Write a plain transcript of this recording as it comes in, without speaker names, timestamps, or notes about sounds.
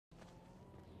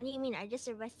What do you mean? I just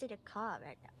arrested a cop.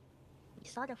 You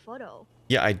saw the photo.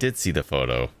 Yeah, I did see the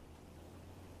photo.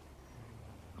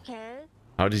 Okay.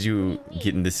 How did you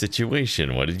get in this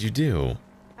situation? What did you do?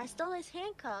 I stole his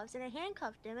handcuffs and I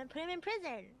handcuffed him and put him in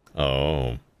prison.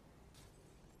 Oh.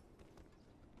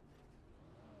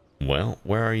 Well,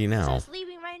 where are you now? So I'm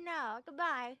sleeping right now.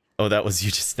 Goodbye. Oh, that was you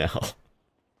just now.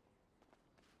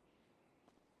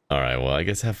 Alright, well, I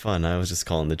guess have fun. I was just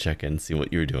calling to check in, see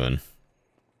what you were doing.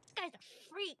 This guy's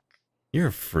a freak. You're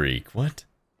a freak. What?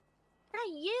 Not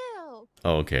you.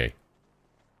 Oh, okay.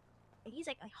 He's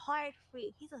like a hard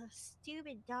freak. He's a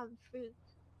stupid, dumb freak.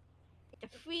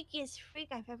 Like the freakiest freak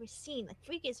I've ever seen. The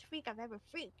freakiest freak I've ever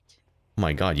freaked. Oh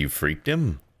my god, you freaked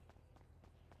him?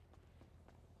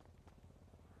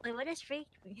 Wait, what does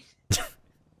freaked mean?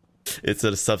 It's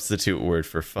a substitute word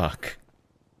for fuck.